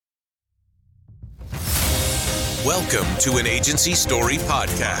Welcome to an Agency Story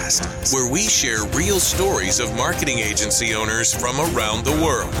podcast, where we share real stories of marketing agency owners from around the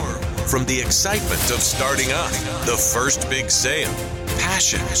world. From the excitement of starting up, the first big sale,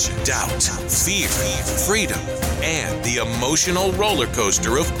 passion, doubt, fear, freedom, and the emotional roller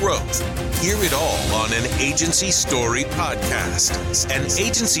coaster of growth. Hear it all on an Agency Story podcast. An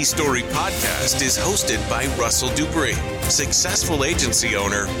Agency Story podcast is hosted by Russell Dupree, successful agency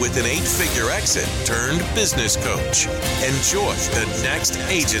owner with an 8-figure exit turned business coach. Enjoy the next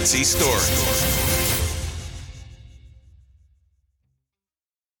Agency Story.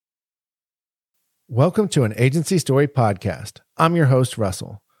 Welcome to an Agency Story podcast. I'm your host,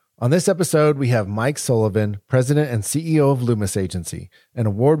 Russell. On this episode, we have Mike Sullivan, President and CEO of Loomis Agency, an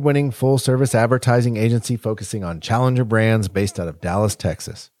award-winning full-service advertising agency focusing on challenger brands based out of Dallas,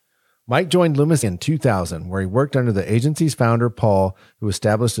 Texas. Mike joined Loomis in 2000, where he worked under the agency's founder, Paul, who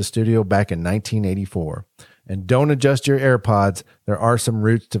established a studio back in 1984. And don't adjust your AirPods, there are some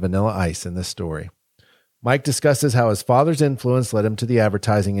roots to Vanilla Ice in this story. Mike discusses how his father's influence led him to the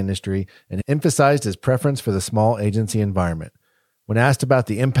advertising industry and emphasized his preference for the small agency environment. When asked about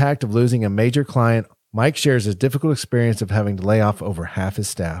the impact of losing a major client, Mike shares his difficult experience of having to lay off over half his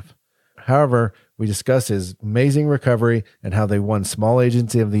staff. However, we discuss his amazing recovery and how they won Small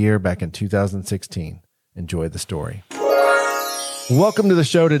Agency of the Year back in 2016. Enjoy the story. Welcome to the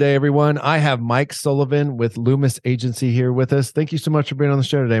show today, everyone. I have Mike Sullivan with Loomis Agency here with us. Thank you so much for being on the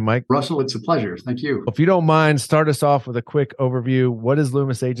show today, Mike. Russell, it's a pleasure. Thank you. If you don't mind, start us off with a quick overview. What does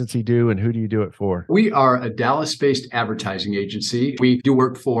Loomis Agency do and who do you do it for? We are a Dallas-based advertising agency. We do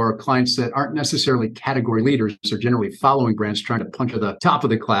work for clients that aren't necessarily category leaders. They're generally following brands trying to punch at the top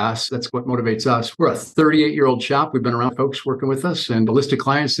of the class. That's what motivates us. We're a 38-year-old shop. We've been around folks working with us and a list of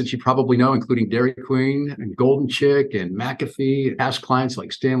clients that you probably know, including Dairy Queen and Golden Chick and McAfee. Past clients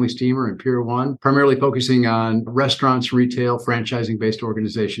like Stanley Steamer and Pier 1, primarily focusing on restaurants, retail, franchising-based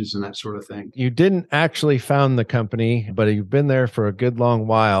organizations, and that sort of thing. You didn't actually found the company, but you've been there for a good long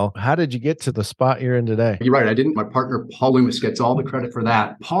while. How did you get to the spot you're in today? You're right. I didn't. My partner, Paul Loomis, gets all the credit for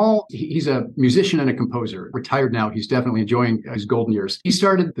that. Paul, he's a musician and a composer. Retired now. He's definitely enjoying his golden years. He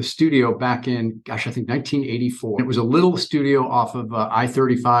started the studio back in, I think 1984. It was a little studio off of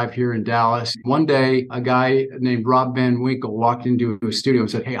I-35 here in Dallas. One day, a guy named Rob Van Winkle walked into his studio and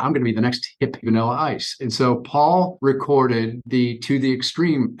said, "Hey, I'm going to be the next hip Vanilla Ice." And so Paul recorded the To the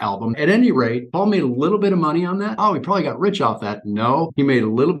Extreme album. At any rate, Paul made a little bit of money on that. Oh, he probably got rich off that. No, he made a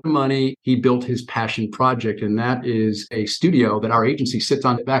little bit of money. He built his passion project, and that is a studio that our agency sits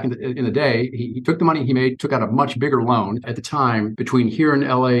on. Back in the day, he took the money he made, took out a much bigger loan at the time between here in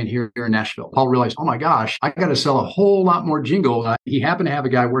LA and here in Nashville. Paul realized, oh my gosh, I got to sell a whole lot more jingle. He happened to have a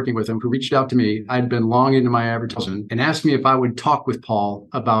guy working with him who reached out to me. I'd been long into my advertising and asked me if I would talk with Paul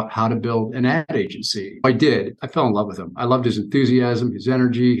about how to build an ad agency. I did. I fell in love with him. I loved his enthusiasm, his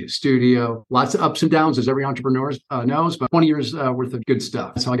energy, his studio. Lots of ups and downs, as every entrepreneur knows, but 20 years worth of good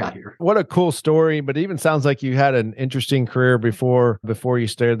stuff. That's how I got here. What a cool story, but it even sounds like you had an interesting career before you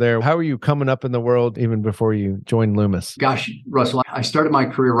started there. How were you coming up in the world even before you joined Loomis? Gosh, Russell, I started my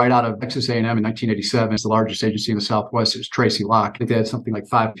career right out of Texas A&M in 1987. It's the largest agency in the Southwest. It was Tracy Locke. I think they had something like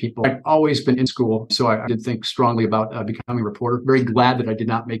 5 people. I'd always been in school, so I did think strongly about becoming a reporter. Very glad that I did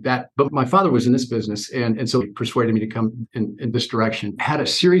not make that. But my father was in this business, and so he persuaded me to come in this direction. Had a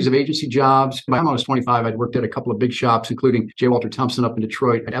series of agency jobs. By the time I was 25, I'd worked at a couple of big shops, including J. Walter Thompson up in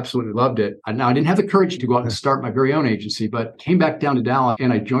Detroit. I absolutely loved it. Now, I didn't have the courage to go out and start my very own agency, but came back down to Dallas,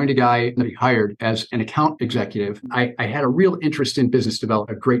 and I joined a guy that he hired as an account executive. I had a real interest in business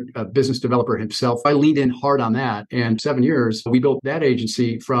development, a great business developer himself. I leaned in hard on that. And 7 years, we built that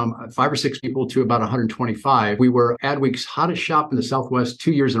agency from 5 or 6 people to about 125. We were Adweek's hottest shop in the Southwest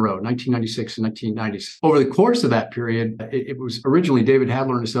 2 years in a row, 1996 and 1990s. Over the course of that period, it was originally David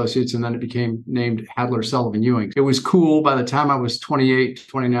Hadler and Associates, and then it became named Hadler Sullivan Ewing. It was cool. By the time I was 28,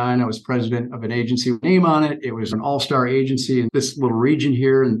 29, I was president of an agency with a name on it. It was an all-star agency in this little region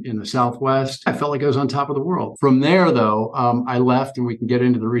here in the Southwest. I felt like I was on top of the world. From there, though, I left, and we can get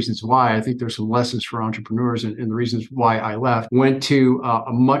into the reasons why. I think there's some lessons for entrepreneurs and the reasons why I left. Went to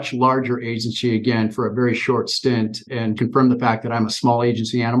a much larger agency again for a very short stint and confirmed the fact that I'm a small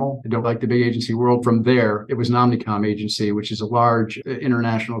agency animal. I don't like the big agency world. From there, it was an Omnicom agency, which is a large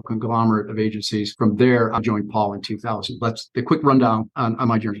international conglomerate of agencies. From there, I joined Paul in 2000. That's the quick rundown on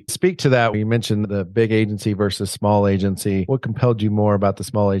my journey. Speak to that. You mentioned the big agency versus small agency. What compelled you more about the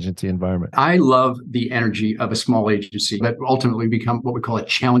small agency environment? I love the energy of a small agency that ultimately become what we call a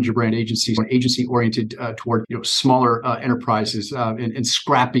challenger brand agency, an agency oriented toward smaller enterprises and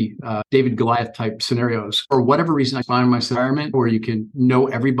scrappy David Goliath type scenarios. For whatever reason, I find myself environment where you can know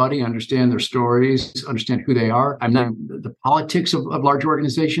everybody, understand their stories, understand who they are. I'm not the politics of large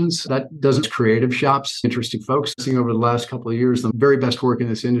organizations. That doesn't creative shops, interesting folks. Seeing over the last couple of years, the very best work in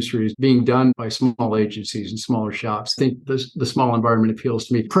this industry is being done by small agencies and smaller shops. I think the small environment appeals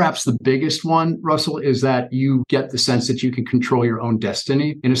to me. Perhaps the biggest one, Russell, is that you get the sense that you can control your own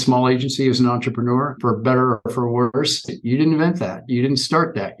destiny in a small agency as an entrepreneur, for better or for worse. You didn't invent that. You didn't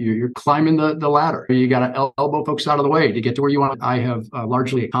start that. You're climbing the ladder. You got to elbow folks out of the way to get to where you want. I have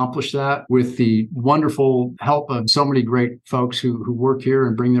largely accomplished that with the wonderful help of so many great folks who work here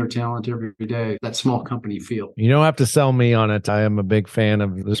and bring their talent every day. That small company feel. You don't have to sell me on it. I am a big fan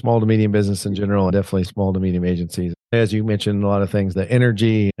of the small to medium business in general, and definitely small to medium agencies. As you mentioned, a lot of things, the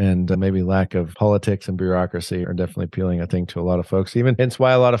energy and maybe lack of politics and bureaucracy are definitely appealing, I think, to a lot of folks. Even hence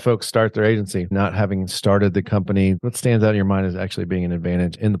why a lot of folks start their agency, not having started the company. What stands out in your mind is actually being an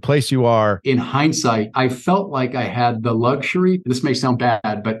advantage in the place you are. In hindsight, I felt like I had the luxury. This may sound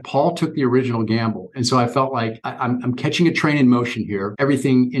bad, but Paul took the original gamble. And so I felt like I'm catching a train in motion here,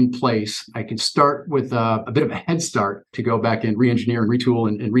 everything in place. I could start with a bit of a head start to go back and re-engineer and retool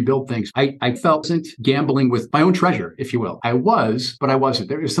and rebuild things. I felt gambling with my own treasure, if you will. I was, but I wasn't.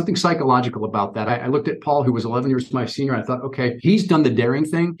 There was something psychological about that. I looked at Paul, who was 11 years my senior. I thought, okay, he's done the daring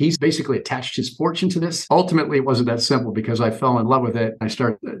thing. He's basically attached his fortune to this. Ultimately, it wasn't that simple because I fell in love with it. I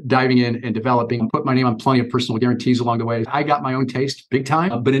started diving in and developing, put my name on plenty of personal guarantees along the way. I got my own taste big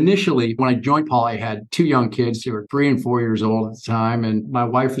time. But initially, when I joined Paul, I had two young kids who were 3 and 4 years old at the time. And my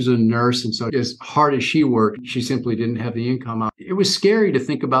wife was a nurse. And so as hard as she worked, she simply didn't have the income. It was scary to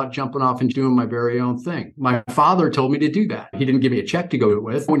think about jumping off and doing my very own thing. My father told me to do that. He didn't give me a check to go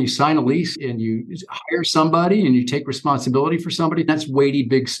with. When you sign a lease and you hire somebody and you take responsibility for somebody, that's weighty,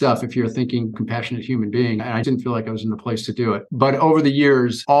 big stuff if you're a thinking, compassionate human being. And I didn't feel like I was in the place to do it. But over the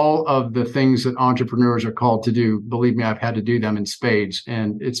years, all of the things that entrepreneurs are called to do, believe me, I've had to do them in spades.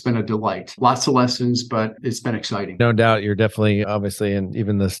 And it's been a delight. Lots of lessons, but it's been exciting. No doubt. You're definitely, obviously, and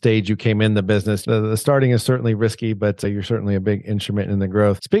even the stage you came in the business, the starting is certainly risky, but you're certainly a big instrument in the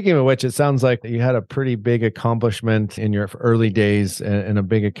growth. Speaking of which, it sounds like you had a pretty big accomplishment in your early days and a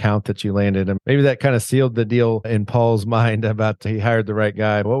big account that you landed. And maybe that kind of sealed the deal in Paul's mind about he hired the right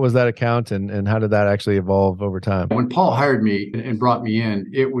guy. What was that account and how did that actually evolve over time? When Paul hired me and brought me in,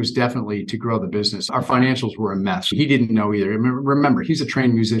 it was definitely to grow the business. Our financials were a mess. He didn't know either. Remember, he's a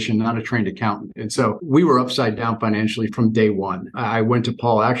trained musician, not a trained accountant. And so we were upside down financially from day one. I went to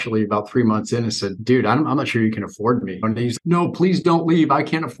Paul actually about 3 months in and said, dude, I'm not sure you can afford me. And he's, no, please don't leave. I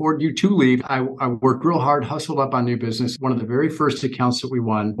can't afford you to leave. I worked real hard, hustled up on new business. One of the very first accounts that we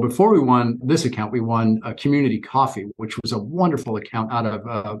won, before we won this account, we won a Community Coffee, which was a wonderful account out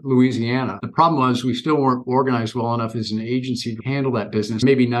of Louisiana. The problem was we still weren't organized well enough as an agency to handle that business.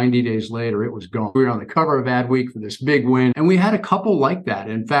 Maybe 90 days later, it was gone. We were on the cover of Adweek for this big win. And we had a couple like that.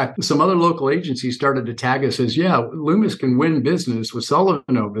 In fact, some other local agencies started to tag us as, yeah, Loomis can win business with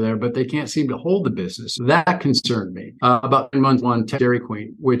Sullivan over there, but they can't seem to hold the business. That concerned me. About 10 months on Dairy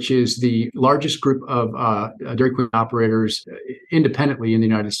Queen, which is the largest group of Dairy Queen operators independently in the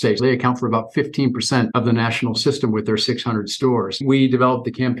United States. They account for about 15% of the national system with their 600 stores. We developed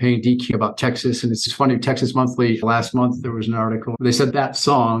the campaign DQ about Texas. And it's funny, Texas Monthly, last month, there was an article. They said that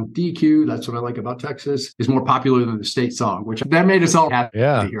song, DQ, that's what I like about Texas, is more popular than the state song, which that made us all happy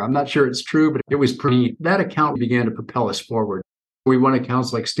here. I'm not sure it's true, but it was pretty. That account began to propel us forward. We won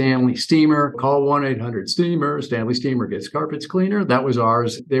accounts like Stanley Steamer, call 1-800-STEAMER. Stanley Steamer gets carpets cleaner. That was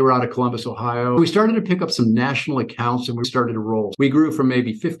ours. They were out of Columbus, Ohio. We started to pick up some national accounts and we started to roll. We grew from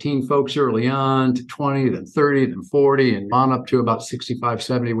maybe 15 folks early on to 20, then 30, then 40, and on up to about 65,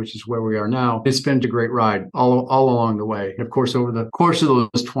 70, which is where we are now. It's been a great ride all along the way. And of course, over the course of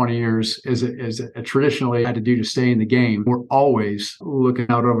those 20 years, as traditionally had to do to stay in the game, we're always looking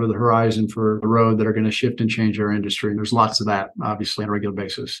out over the horizon for the road that are going to shift and change our industry. And there's lots of that, obviously, on a regular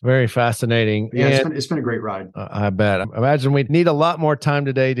basis. Very fascinating. Yeah, it's been a great ride. I bet. I imagine we'd need a lot more time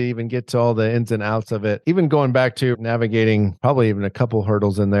today to even get to all the ins and outs of it. Even going back to navigating probably even a couple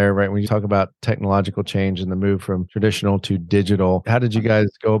hurdles in there, right? When you talk about technological change and the move from traditional to digital, how did you guys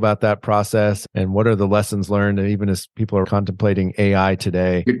go about that process? And what are the lessons learned? And even as people are contemplating AI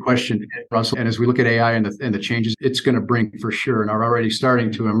today? Good question, Russell. And as we look at AI and the changes it's going to bring for sure, and are already starting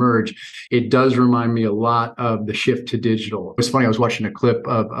to emerge, it does remind me a lot of the shift to digital. It's funny, I was watching a clip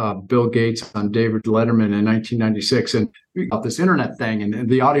of Bill Gates on David Letterman in 1996, and about this internet thing, and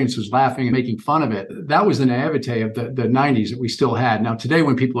the audience was laughing and making fun of it. That was the naivete of the 90s that we still had. Now, today,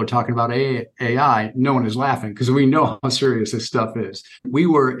 when people are talking about AI, no one is laughing because we know how serious this stuff is. We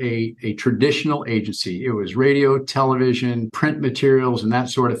were a traditional agency. It was radio, television, print materials, and that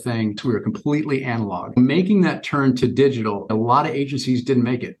sort of thing. So we were completely analog. Making that turn to digital, a lot of agencies didn't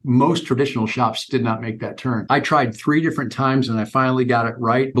make it. Most traditional shops did not make that turn. I tried 3 different times and I finally got it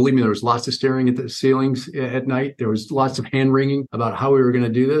right. Believe me, there was lots of staring at the ceilings at night. There was lots of hand wringing about how we were going to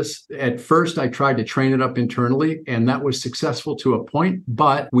do this. At first, I tried to train it up internally, and that was successful to a point,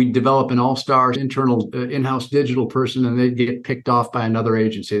 but we develop an all-star internal in-house digital person, and they'd get picked off by another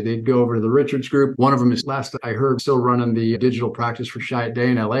agency. They'd go over to the Richards Group. One of them is, last I heard, still running the digital practice for Chiat Day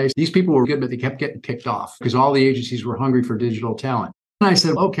in LA. These people were good, but they kept getting picked off because all the agencies were hungry for digital talent. And I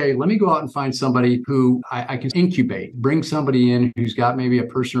said, okay, let me go out and find somebody who I can incubate, bring somebody in who's got maybe a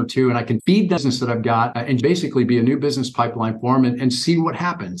person or two, and I can feed the business that I've got and basically be a new business pipeline for them and see what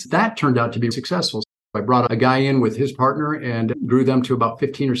happens. That turned out to be successful. I brought a guy in with his partner and grew them to about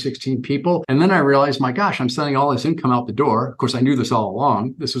 15 or 16 people. And then I realized, my gosh, I'm sending all this income out the door. Of course, I knew this all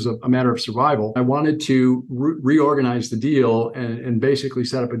along. This was a matter of survival. I wanted to reorganize the deal and basically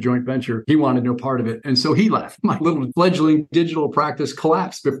set up a joint venture. He wanted no part of it. And so he left. My little fledgling digital practice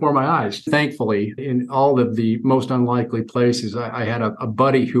collapsed before my eyes. Thankfully, in all of the most unlikely places, I had a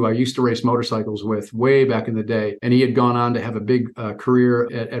buddy who I used to race motorcycles with way back in the day. And he had gone on to have a big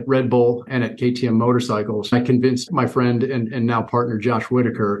career at Red Bull and at KTM Motorcycles. I convinced my friend and now partner Josh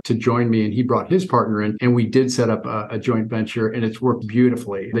Whitaker to join me, and he brought his partner in, and we did set up a joint venture, and it's worked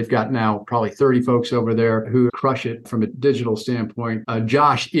beautifully. They've got now probably 30 folks over there who crush it from a digital standpoint.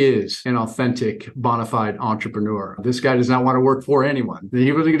 Josh is an authentic, bona fide entrepreneur. This guy does not want to work for anyone.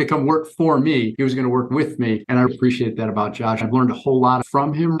 He wasn't going to come work for me. He was going to work with me, and I appreciate that about Josh. I've learned a whole lot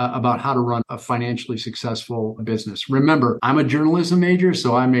from him about how to run a financially successful business. Remember, I'm a journalism major,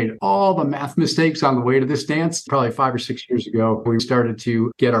 so I made all the math mistakes on the way to this dance. Probably 5 or 6 years ago, we started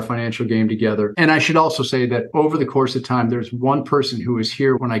to get our financial game together. And I should also say that over the course of time, there's one person who was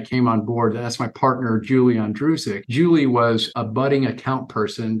here when I came on board. That's my partner, Julie Andrusik. Julie was a budding account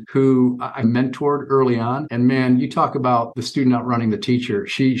person who I mentored early on. And man, you talk about the student outrunning the teacher.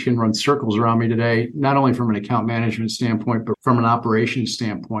 She can run circles around me today, not only from an account management standpoint, but from an operations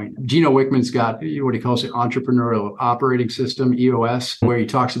standpoint. Gino Wickman's got what he calls the entrepreneurial operating system, EOS, where he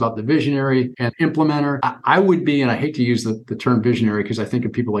talks about the visionary and implementer. I would be, and I hate to use the term visionary because I think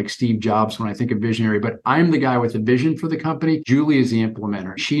of people like Steve Jobs when I think of visionary, but I'm the guy with the vision for the company. Julie is the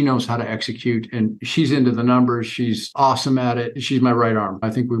implementer. She knows how to execute, and she's into the numbers. She's awesome at it. She's my right arm. I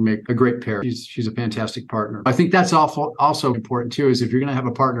think we make a great pair. She's a fantastic partner. I think that's also important too, is if you're going to have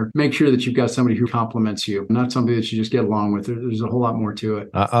a partner, make sure that you've got somebody who complements you, not somebody that you just get along with. There's a whole lot more to it.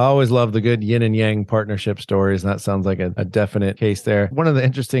 I always love the good yin and yang partnership stories, and that sounds like a definite case there. One of the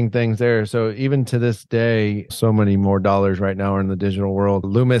interesting things there, so even to this day, so many more dollars right now are in the digital world.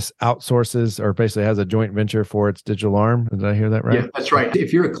 Loomis outsources or basically has a joint venture for its digital arm. Did I hear that right? Yeah, that's right.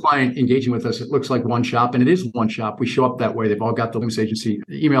 If you're a client engaging with us, it looks like one shop, and it is one shop. We show up that way. They've all got the Loomis agency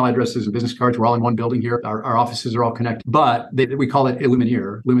email addresses and business cards. We're all in one building here. Our offices are all connected, but we call it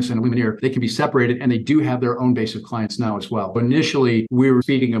Illumineer, Loomis and Illumineer. They can be separated, and they do have their own base of clients now as well. But initially, we were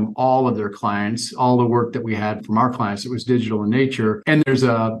feeding them all of their clients, all the work that we had from our clients. It was digital in nature, and there's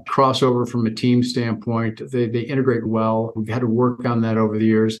a crossover from a team standpoint. They integrate well. We've had to work on that over the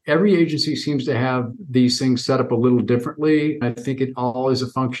years. Every agency seems to have these things set up a little differently. I think it all is a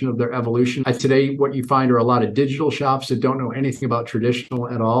function of their evolution. Today, what you find are a lot of digital shops that don't know anything about traditional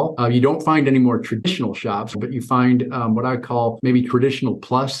at all. You don't find any more traditional shops, but you find what I call maybe traditional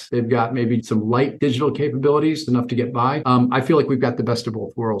plus. They've got maybe some light digital capabilities, enough to get by. I feel like we've got the best of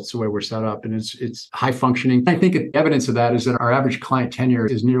both worlds the way we're set up, and it's high functioning. I think evidence of that is that our average client tenure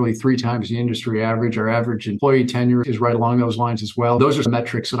is nearly 3 times the industry average. Our average employee tenure is right along those lines as well. Those are some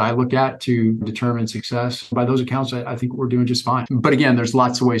metrics that I look at to determine success. By those accounts, I think we're doing just fine. But again, there's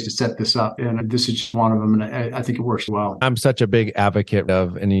lots of ways to set this up, and this is just one of them, and I think it works well. I'm such a big advocate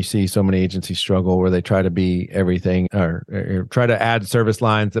of, and you see so many agencies struggle where they try to be everything or try to add service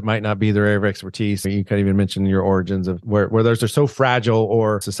lines that might not be their area of expertise. You could even mention your origins of where those are so fragile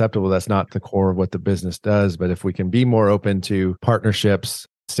or susceptible. That's not the core of what the business does. But if we can be more open to partnerships,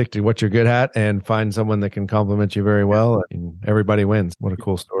 Stick to what you're good at and find someone that can complement you very well, and everybody wins. What a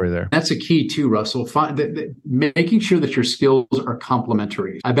cool story there. That's a key too, Russell. Making sure that your skills are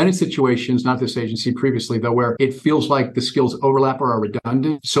complementary. I've been in situations, not this agency previously, though, where it feels like the skills overlap or are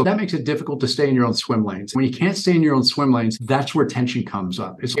redundant. So that makes it difficult to stay in your own swim lanes. When you can't stay in your own swim lanes, that's where tension comes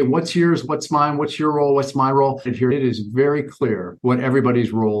up. It's okay, what's yours? What's mine? What's your role? What's my role? And here it is very clear what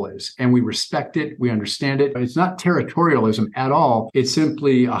everybody's role is. And we respect it. We understand it. It's not territorialism at all. It's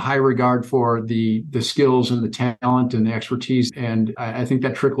simply a high regard for the skills and the talent and the expertise. And I think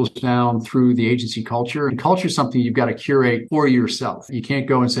that trickles down through the agency culture. And culture is something you've got to curate for yourself. You can't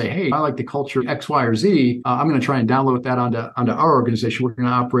go and say, hey, I like the culture X, Y, or Z. I'm going to try and download that onto our organization. We're going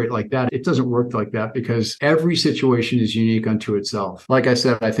to operate like that. It doesn't work like that because every situation is unique unto itself. Like I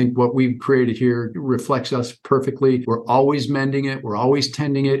said, I think what we've created here reflects us perfectly. We're always mending it. We're always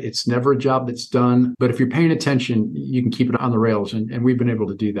tending it. It's never a job that's done. But if you're paying attention, you can keep it on the rails. And we've been able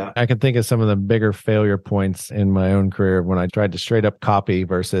to do that. I can think of some of the bigger failure points in my own career when I tried to straight up copy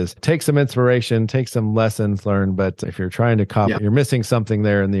versus take some inspiration, take some lessons learned. But if you're trying to copy, you're missing something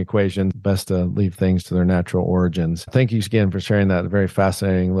there in the equation. Best to leave things to their natural origins. Thank you again for sharing that. A very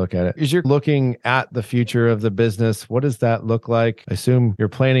fascinating look at it. As you're looking at the future of the business, what does that look like? I assume you're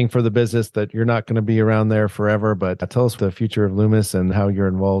planning for the business that you're not going to be around there forever, but tell us the future of Loomis and how you're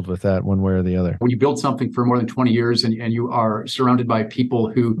involved with that one way or the other. When you build something for more than 20 years and you are surrounded by people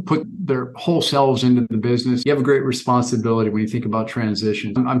who put their whole selves into the business, you have a great responsibility when you think about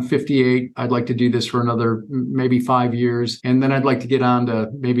transition. I'm 58. I'd like to do this for another maybe 5 years. And then I'd like to get on to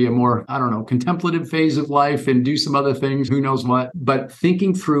maybe a more, contemplative phase of life and do some other things, who knows what. But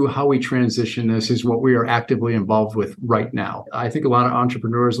thinking through how we transition this is what we are actively involved with right now. I think a lot of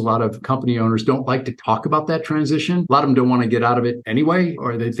entrepreneurs, a lot of company owners don't like to talk about that transition. A lot of them don't want to get out of it anyway,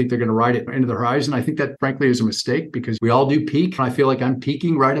 or they think they're going to ride it into the horizon. I think that frankly is a mistake because we all do peak. I feel like I'm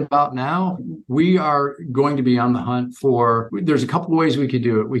peaking right about now. We are going to be on the hunt there's a couple of ways we could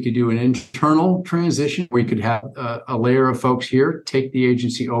do it. We could do an internal transition. We could have a layer of folks here take the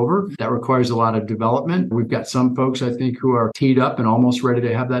agency over. That requires a lot of development. We've got some folks, I think, who are teed up and almost ready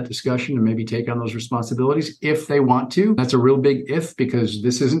to have that discussion and maybe take on those responsibilities if they want to. That's a real big if, because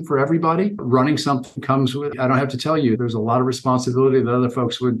this isn't for everybody. Running something comes with, I don't have to tell you, there's a lot of responsibility that other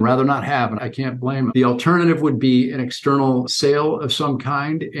folks would rather not have, and I can't blame them. The alternative would be an external sale of some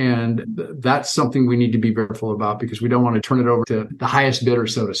kind, and that's something we need to be careful about because we don't want to turn it over to the highest bidder,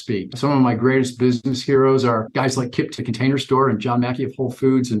 so to speak. Some of my greatest business heroes are guys like Kip the Container Store and John Mackey of Whole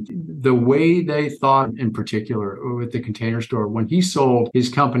Foods, and the way they thought in particular with the Container Store, when he sold his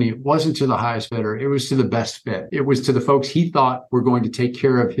company, it wasn't to the highest bidder, it was to the best fit. It was to the folks he thought were going to take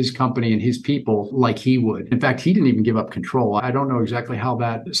care of his company and his people like he would. In fact, he didn't even give up control. I don't know exactly how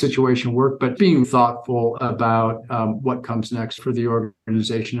that situation worked, but being thoughtful about what comes next for the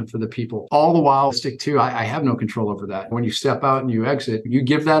organization and for the people. All the while, stick to, I have no control over that. When you step out and you exit, you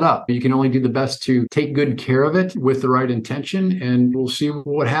give that up. You can only do the best to take good care of it with the right intention, and we'll see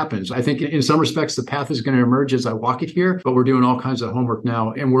what happens. I think in some respects, the path is going to emerge as I walk it here, but we're doing all kinds of homework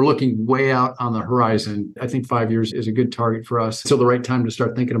now, and we're looking way out on the horizon. I think 5 years is a good target for us. So the right time to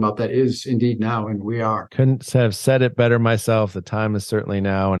start thinking about that is indeed now, and we are. Couldn't have said it better myself. The time is certainly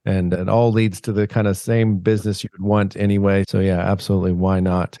now, and it all leads to the kind of same business you would want anyway. So yeah, absolutely. Why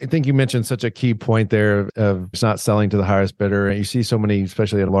not? I think you mentioned such a key point there of it's not selling to the highest bidder. You see so many,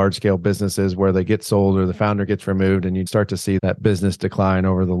 especially at large scale businesses, where they get sold or the founder gets removed, and you start to see that business decline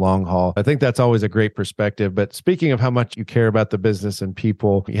over the long haul. I think that's always a great perspective. But speaking of how much you care about the business and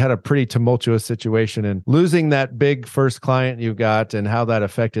people, you had a pretty tumultuous situation and losing that big first client you got and how that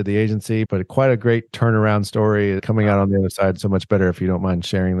affected the agency, but quite a great turnaround story coming out on the other side. So much better if you don't mind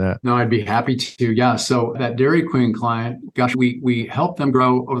sharing that. No, I'd be happy to. Yeah. So that Dairy Queen client, gosh, we helped them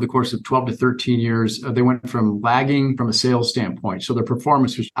grow over the course of 12 to 13 years. They went from lagging from a sales standpoint. So their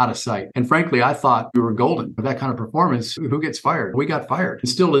performance was out of sight. And frankly, I thought we were golden. With that kind of performance, who gets fired? We got fired. And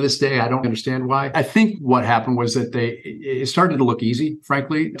still to this day, I don't understand why. I think what happened was that it started to look easy,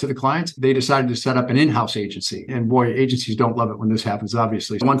 frankly, to the clients. They decided to set up an in-house agency. And boy, agencies don't love it when this happens,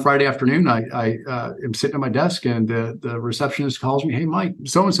 obviously. So one Friday afternoon, I am sitting at my desk and the receptionist calls me, "Hey, Mike,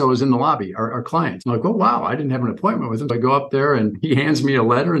 so-and-so is in the lobby, our client." I'm like, "Oh, wow, I didn't have an appointment with him." So I go up there and he hands me a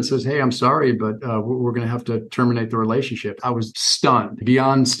letter and says, "Hey, I'm sorry, but we're going to have to terminate the relationship." I was stunned,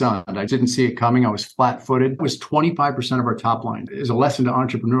 beyond stunned. I didn't see it coming. I was flat-footed. It was 25% of our top line. As a lesson to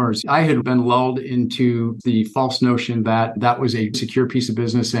entrepreneurs, I had been lulled into the false notion that that was a secure piece of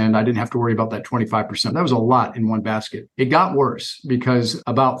business and I didn't have to worry about that 25%. That was a lot in one basket. It got worse because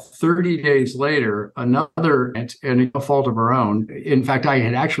about 30 days later, another, and a fault of our own. In fact, I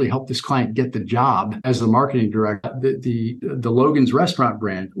had actually helped this client get the job as the marketing director. The Logan's restaurant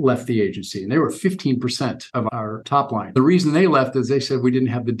brand left the agency, and they were 15% of our top line. The reason they left is they said we didn't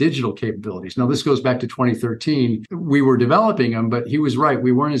have the digital capabilities. Now, this goes back to 2013. We were developing them, but he was right.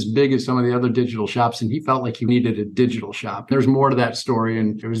 We weren't as big as some of the other digital shops, and he felt like he needed a digital shop. There's more to that story,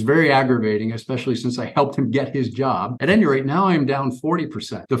 and it was very aggravating, especially since I helped him get his job. At any rate, now I'm down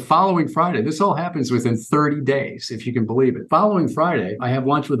 40%. The following Friday, this all happens within 30 days, if you can believe it. Following Friday, I have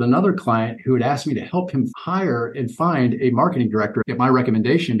lunch with another client who had asked me to help him hire and find a marketing director at my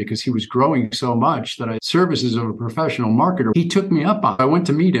recommendation because he was growing so much that I had services of a professional marketer. He took me up on it. I went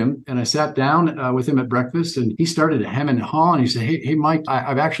to meet him and I sat down with him at breakfast, and he started to hem and haw, and he said, hey, Mike,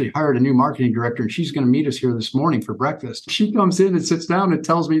 I've actually hired a new marketing director and she's going to meet us here this morning for breakfast. She comes in and sits down and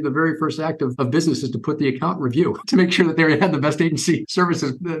tells me the very first act of business is to put the account in review to make sure that they had the best agency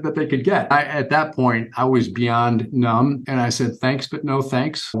services that they could get. At that point, I was beyond numb, and I said, thanks, but no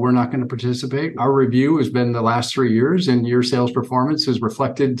thanks. We're not going to participate. Our review has been the last 3 years, and your sales performance has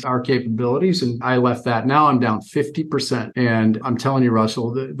reflected our capabilities, and I left that. Now I'm down 50%. And I'm telling you,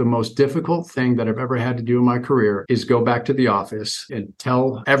 Russell, the most difficult thing that I've ever had to do in my career is go back to the office and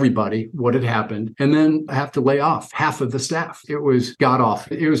tell everybody what had happened, and then have to lay off half of the staff. It was god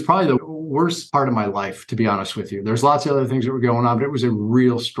awful. It was probably the worst part of my life, to be honest with you. There's lots of other things that were going on, but it was a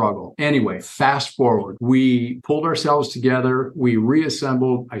real struggle. Anyway, fast forward, we pulled ourselves together. We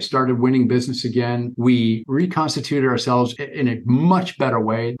reassembled. I started winning business again. We reconstituted ourselves in a much better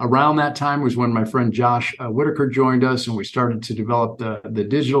way. Around that time was when my friend Josh Whitaker joined us, and we started to develop the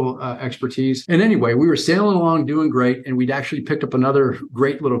digital expertise. And anyway, we were sailing along, doing great. And we'd actually picked up another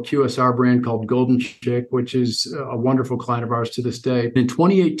great little QSR brand called Golden Chick, which is a wonderful client of ours to this day. In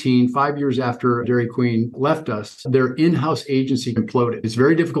 2018, 5 years after Dairy Queen left us, their in-house agency imploded. It's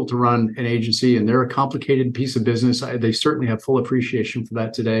very difficult to run an agency, and they're a complicated piece of business. They certainly have full appreciation for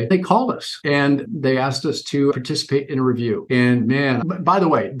that today. They called us and they asked us to participate in a review. And man, by the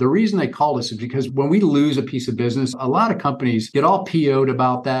way, the reason they called us is because when we lose a piece of business, a lot of companies get all PO'd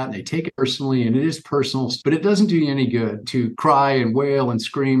about that, and they take it personally, and it is personal, but it doesn't do you any good to cry and wail and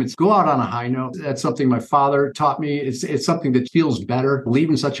scream. It's go out on a high note. That's something my father taught me. It's something that feels better. Leave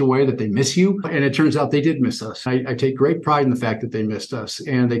in such a way that they miss you. And it turns out they did miss us. I take great pride in the fact that they missed us,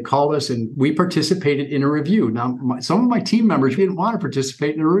 and they called us and we participated in a review. Now, some of my team members didn't want to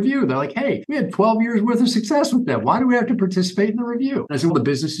participate in a review. They're like, hey, we had 12 years worth of success with them. Why do we have to participate in the review? And I said, well, the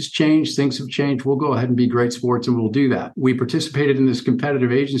business has changed. Things have changed. We'll go ahead and be great sports, and we'll do that. We participated in this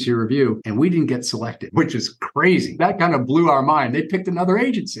competitive agency review, and we didn't get selected, which is crazy. That kind of blew our mind. They picked another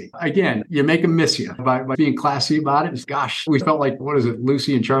agency. Again, you make them miss you by being classy about it. Gosh, we felt like, what is it,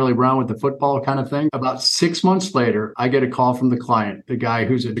 Lucy and Charlie Brown with the football kind of thing. About 6 months later, I get a call from the client, the guy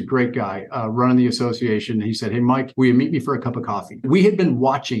who's a great guy running the association. He said, hey, Mike, will you meet me for a cup of coffee? We had been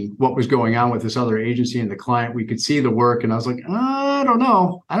watching what was going on with this other agency and the client. We could see the work, and I was like, I don't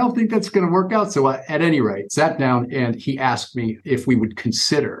know. I don't think that's going to work out. So at any rate, sat down, and he asked me if we would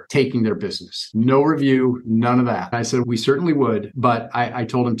consider taking their business. No review, none of that. I said, we certainly would. But I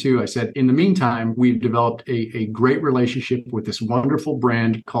told him too, I said, in the meantime, we've developed a great relationship with this wonderful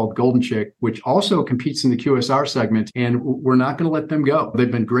brand called Golden Chick, which also competes in the QSR segment, and we're not going to let them go.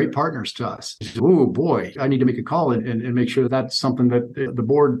 They've been great partners to us. Oh boy, I need to make a call and make sure that's something that the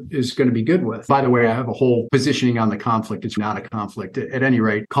board is going to be good with. By the way, I have a whole positioning on the conflict. It's not a conflict. At any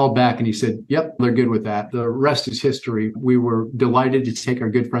rate, called back and he said, yep, they're good with that. The rest is history. We were delighted to take our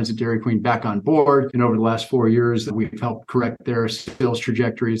good friends at Dairy Queen back on board. And over the last 4 years, we've helped correct their sales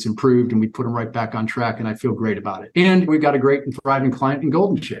trajectory. It's improved, and we put them right back on track, and I feel great about it. And we've got a great and thriving client in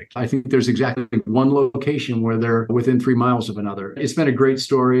Golden Chick. I think there's exactly one location where they're within 3 miles of another. It's been a great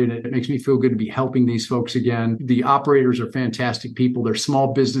story, and it makes me feel good to be helping these folks again. The operators are fantastic people. They're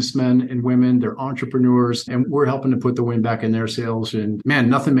small businessmen and women. They're entrepreneurs, and we're helping to put the wind back in their sails. And man,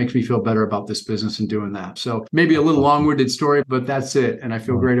 nothing makes me feel better about this business and doing that. So maybe a little long-winded story, but that's it. And I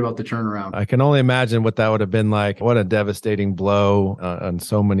feel great about the turnaround. I can only imagine what that would have been like. What a devastating blow on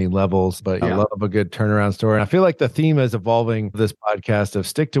so many levels, but I love a good turnaround story. And I feel like the theme is evolving this podcast of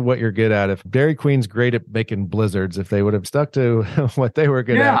stick to what you're good at. If Dairy Queen's great at making blizzards, if they would have stuck to what they were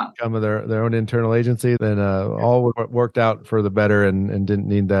good at, become their own internal agency, then all worked out for the better and didn't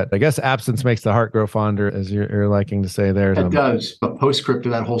need that. I guess absence makes the heart grow fonder, as you're liking to say there. It does. stories. A postscript to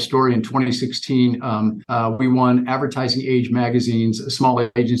that whole story, in 2016, we won Advertising Age Magazine's Small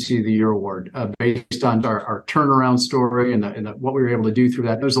Agency of the Year award based on our turnaround story and what we were able to do through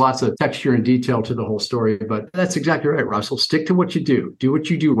that. There's lots of texture and detail to the whole story, but that's exactly right, Russell. Stick to what you do. Do what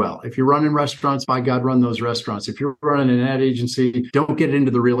you do well. If you're running restaurants, by God, run those restaurants. If you're running an ad agency, don't get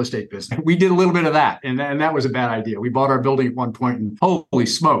into the real estate business. We did a little bit of that, and that was a bad idea. We bought our building at one point, and holy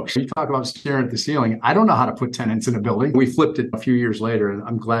smokes, you talk about staring at the ceiling. I don't know how to put tenants in a building. We flipped it a few years later, and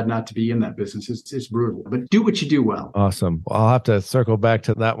I'm glad not to be in that business. It's brutal, but do what you do well. Awesome. Well, I'll have to circle back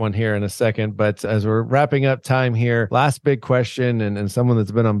to that one here in a second, but as we're wrapping up time here, last big question, and someone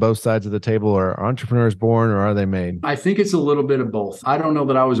that's been on both sides of the table: are entrepreneurs born or are they made? I think it's a little bit of both. I don't know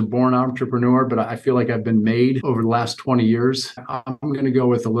that I was a born entrepreneur, but I feel like I've been made over the last 20 years. I'm going to go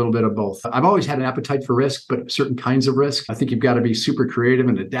with a little bit of both. I've always had an appetite for risk, but certain kinds of risk. I think you've got to be super creative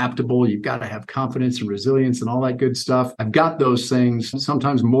and adaptable. You've got to have confidence and resilience and all that good stuff. I've got those things,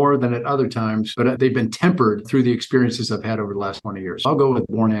 sometimes more than at other times, but they've been tempered through the experiences I've had over the last 20 years. I'll go with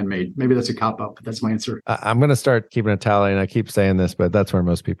born and made. Maybe that's a cop-out, but that's my answer. I'm going to start keeping a tally, and I keep saying this, but that's where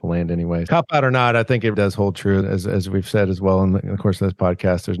most people land anyway. Cop-out or not, I think it does hold true, as we've said as well in the course of this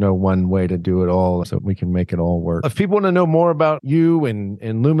podcast. There's no one way to do it all, so we can make it all work. If people want to know more about you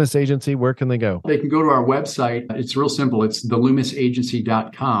and Loomis Agency, where can they go? They can go to our website. It's real simple. It's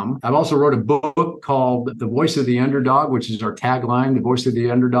theloomisagency.com. I've also wrote a book called The Voice of the Underdog, which is our tagline, The Voice of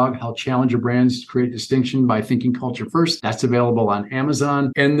the Underdog, How Challenger Brands Create Distinction by Thinking Culture First. That's available on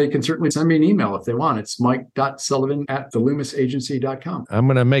Amazon. And they can certainly send me an email if they want. It's mike.sullivan@theloomisagency.com. I'm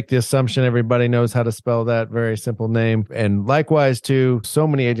going to make the assumption everybody knows how to spell that very simple name. And likewise, too, so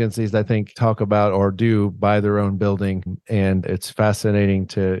many agencies, I think, talk about or do buy their own building. And it's fascinating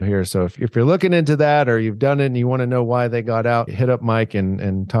to hear. So if you're looking into that, or you've done it and you want to know why they got out, hit up Mike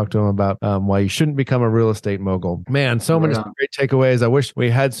and talk to him about why you shouldn't become a real estate mogul. Man, so many great takeaways. I wish we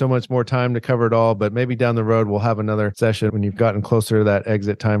had so much more time to cover it all, but maybe down the road we'll have another session when you've gotten closer to that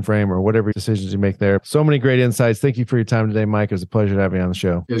exit time frame or whatever decisions you make there. So many great insights. Thank you for your time today, Mike. It was a pleasure to have you on the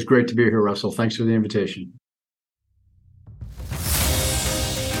show. It was great to be here, Russell. Thanks for the invitation.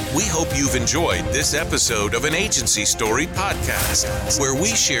 We hope you've enjoyed this episode of an Agency Story podcast, where we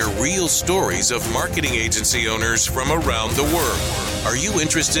share real stories of marketing agency owners from around the world. Are you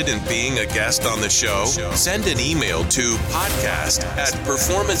interested in being a guest on the show? Send an email to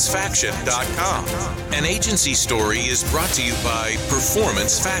podcast@performancefaction.com. An Agency Story is brought to you by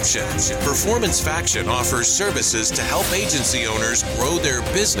Performance Faction. Performance Faction offers services to help agency owners grow their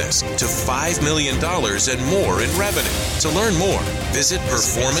business to $5 million and more in revenue. To learn more, visit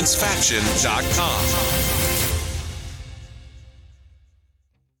performancefaction.com.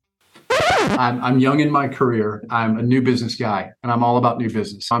 I'm young in my career. I'm a new business guy, and I'm all about new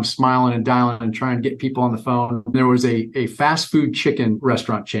business. I'm smiling and dialing and trying to get people on the phone. There was a fast food chicken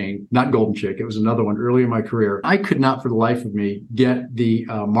restaurant chain, not Golden Chick. It was another one early in my career. I could not for the life of me get the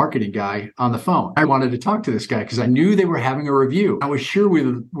marketing guy on the phone. I wanted to talk to this guy because I knew they were having a review. I was sure we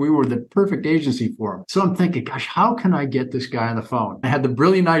were the perfect agency for him. So I'm thinking, gosh, how can I get this guy on the phone? I had the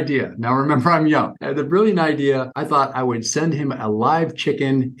brilliant idea. Now, remember, I'm young. I had the brilliant idea. I thought I would send him a live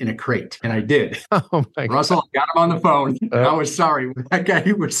chicken in a crate. And I did. Oh my Russell, I got him on the phone. I was sorry. That guy,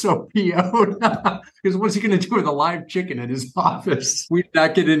 he was so PO'd. Because what's he going to do with a live chicken in his office? We did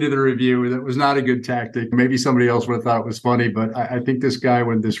not get into the review. That was not a good tactic. Maybe somebody else would have thought it was funny, but I think this guy,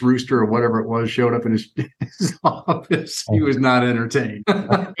 when this rooster or whatever it was showed up in his office, he was not entertained.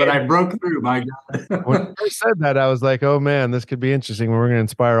 But I broke through, my God. When I first said that, I was like, oh man, this could be interesting. We're going to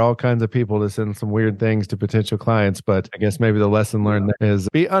inspire all kinds of people to send some weird things to potential clients. But I guess maybe the lesson learned is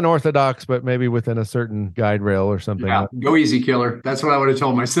be unorthodox, but maybe within a certain guide rail or something. Yeah, go easy, killer. That's what I would have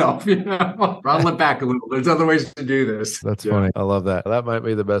told myself. Throttle it back a little. There's other ways to do this. That's funny. I love that. That might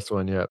be the best one yet.